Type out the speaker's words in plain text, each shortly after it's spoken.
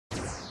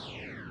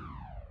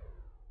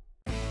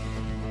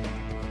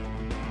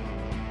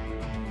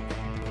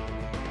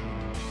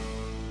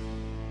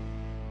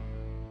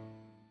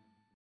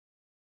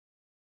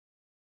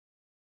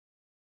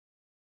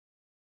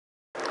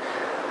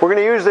We're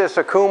going to use this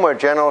OKUMA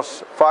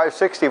GENOS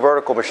M560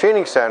 vertical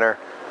machining center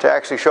to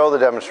actually show the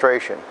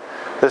demonstration.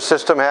 This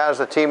system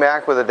has a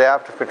TMAC with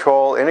adaptive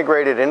control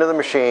integrated into the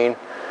machine,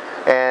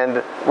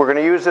 and we're going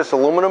to use this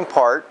aluminum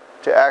part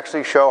to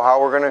actually show how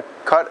we're going to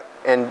cut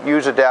and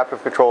use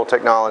adaptive control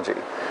technology.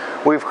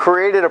 We've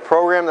created a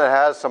program that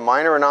has some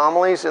minor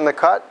anomalies in the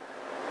cut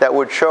that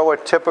would show a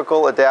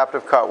typical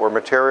adaptive cut where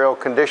material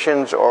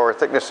conditions or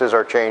thicknesses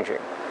are changing.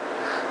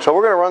 So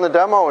we're going to run the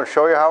demo and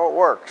show you how it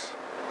works.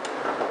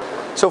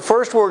 So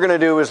first what we're going to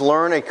do is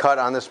learn a cut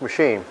on this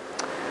machine.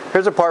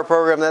 Here's a part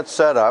program that's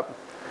set up.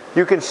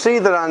 You can see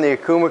that on the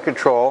OKUMA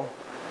control,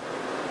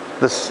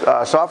 the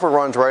software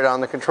runs right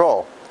on the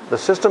control. The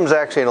system's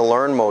actually in a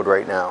learn mode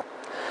right now.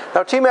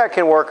 Now TMAC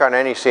can work on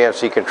any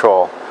CNC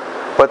control,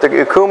 but the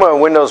OKUMA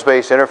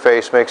Windows-based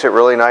interface makes it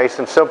really nice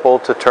and simple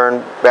to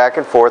turn back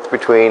and forth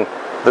between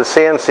the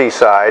CNC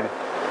side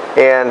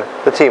and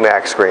the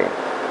TMAC screen.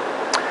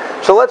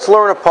 So let's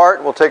learn a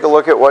part. We'll take a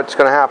look at what's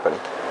going to happen.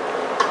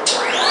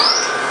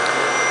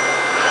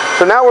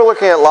 So now we're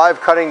looking at live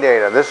cutting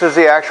data. This is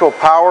the actual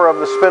power of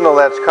the spindle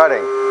that's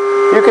cutting.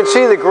 You can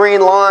see the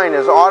green line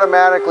is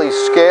automatically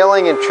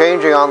scaling and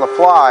changing on the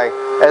fly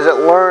as it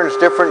learns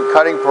different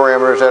cutting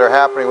parameters that are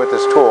happening with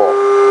this tool.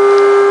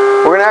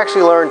 We're going to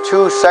actually learn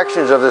two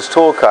sections of this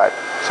tool cut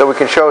so we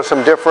can show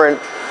some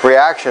different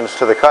reactions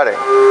to the cutting.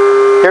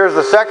 Here's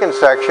the second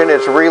section.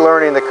 It's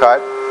relearning the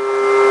cut.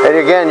 And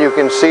again, you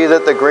can see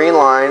that the green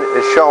line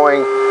is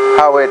showing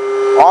how it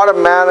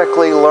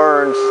automatically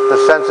learns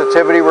the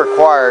sensitivity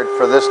required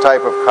for this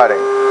type of cutting.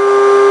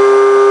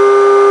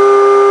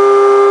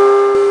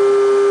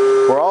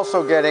 We're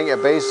also getting a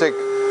basic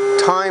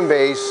time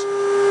base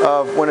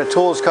of when a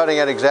tool is cutting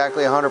at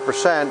exactly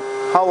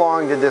 100%, how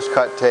long did this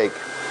cut take?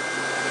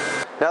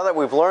 Now that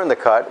we've learned the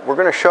cut, we're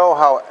going to show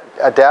how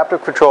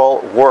adaptive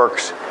control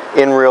works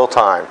in real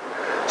time.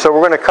 So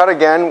we're going to cut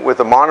again with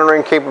the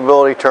monitoring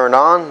capability turned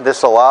on.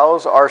 This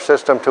allows our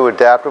system to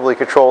adaptively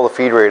control the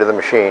feed rate of the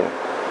machine.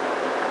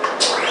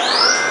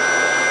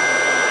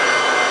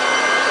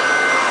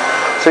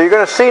 So you're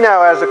going to see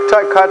now as the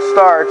cut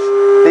starts,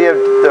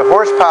 the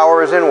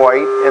horsepower is in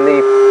white and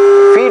the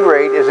feed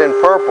rate is in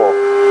purple,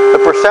 the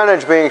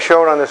percentage being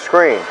shown on the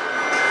screen.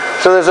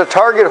 So there's a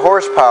target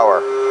horsepower,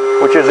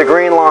 which is the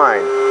green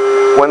line.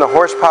 When the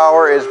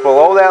horsepower is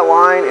below that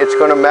line, it's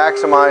going to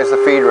maximize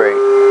the feed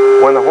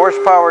rate. When the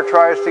horsepower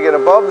tries to get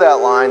above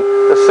that line,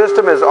 the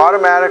system is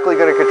automatically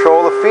going to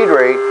control the feed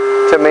rate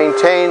to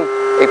maintain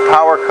a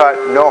power cut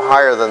no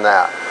higher than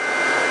that,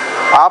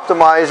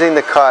 optimizing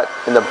the cut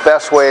in the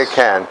best way it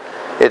can.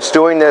 It's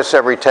doing this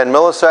every 10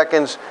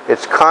 milliseconds.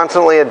 It's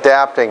constantly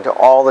adapting to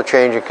all the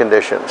changing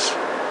conditions.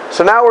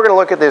 So now we're going to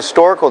look at the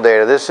historical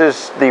data. This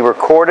is the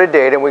recorded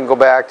data. We can go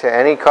back to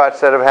any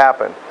cuts that have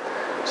happened.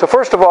 So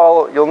first of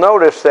all, you'll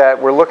notice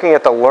that we're looking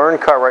at the learn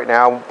cut right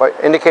now,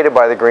 indicated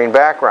by the green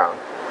background.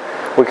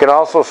 We can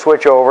also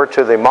switch over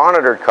to the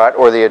monitored cut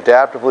or the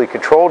adaptively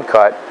controlled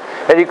cut,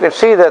 and you can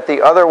see that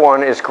the other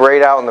one is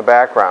grayed out in the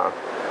background.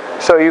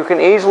 So you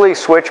can easily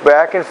switch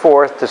back and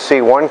forth to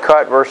see one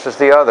cut versus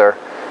the other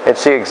and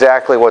see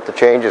exactly what the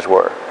changes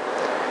were.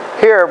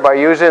 Here, by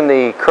using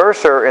the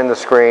cursor in the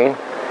screen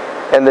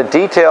and the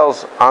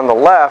details on the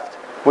left,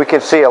 we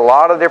can see a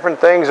lot of different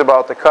things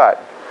about the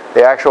cut.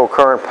 The actual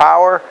current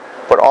power,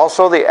 but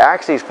also the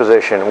axis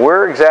position.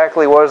 Where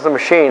exactly was the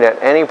machine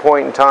at any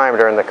point in time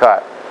during the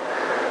cut?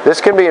 This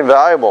can be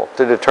invaluable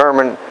to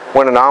determine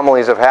when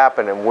anomalies have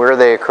happened and where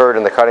they occurred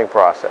in the cutting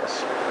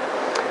process.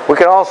 We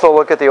can also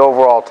look at the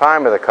overall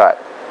time of the cut.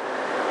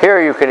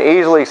 Here you can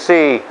easily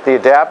see the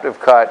adaptive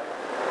cut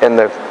and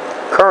the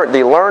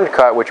learned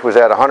cut, which was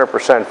at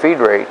 100% feed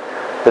rate,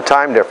 the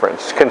time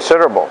difference,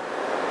 considerable.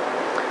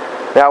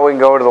 Now we can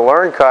go to the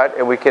learned cut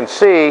and we can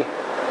see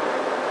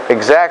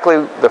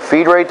exactly the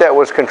feed rate that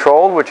was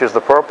controlled, which is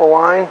the purple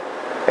line,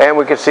 and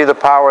we can see the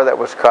power that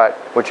was cut,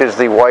 which is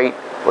the white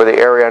or the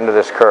area under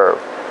this curve.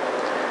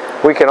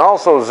 We can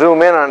also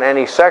zoom in on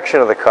any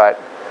section of the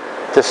cut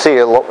to see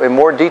in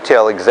more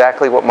detail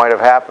exactly what might have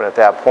happened at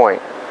that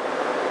point.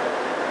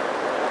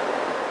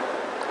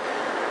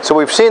 So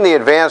we've seen the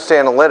advanced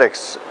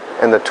analytics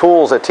and the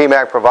tools that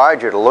TMAC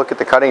provides you to look at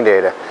the cutting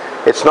data.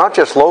 It's not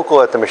just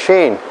local at the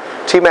machine.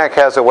 TMAC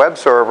has a web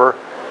server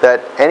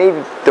that any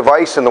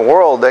device in the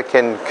world that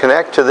can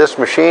connect to this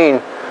machine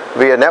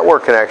via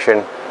network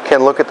connection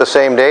can look at the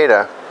same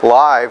data,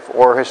 live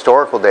or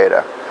historical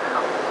data,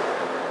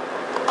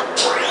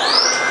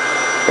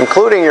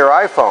 including your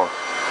iPhone.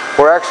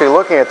 We're actually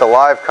looking at the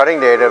live cutting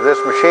data of this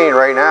machine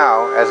right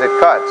now as it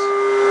cuts.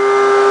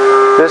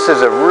 This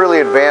is a really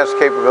advanced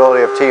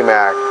capability of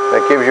TMAC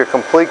that gives you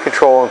complete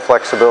control and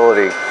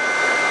flexibility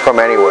from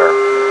anywhere.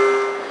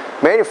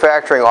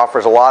 Manufacturing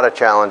offers a lot of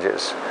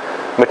challenges.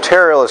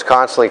 Material is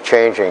constantly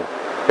changing,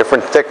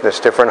 different thickness,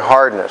 different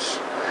hardness.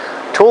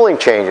 Tooling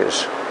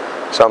changes.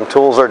 Some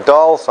tools are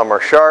dull, some are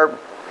sharp.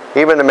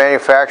 Even the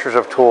manufacturers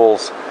of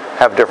tools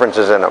have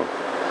differences in them.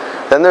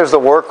 Then there's the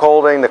work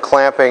holding, the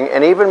clamping,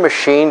 and even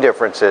machine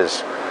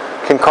differences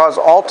can cause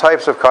all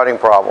types of cutting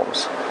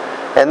problems.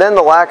 And then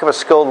the lack of a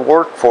skilled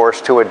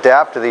workforce to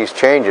adapt to these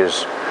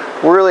changes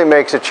really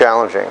makes it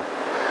challenging.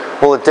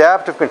 Well,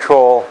 adaptive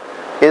control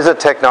is a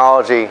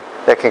technology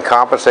that can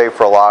compensate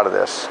for a lot of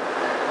this.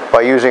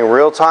 By using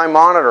real-time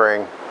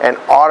monitoring and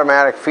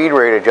automatic feed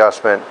rate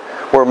adjustment,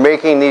 we're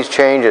making these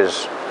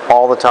changes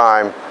all the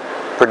time,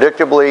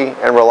 predictably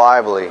and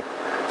reliably,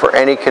 for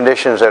any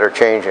conditions that are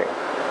changing.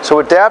 So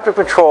adaptive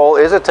control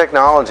is a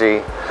technology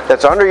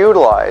that's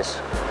underutilized,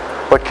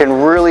 but can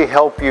really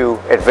help you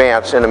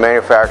advance in the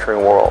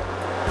manufacturing world.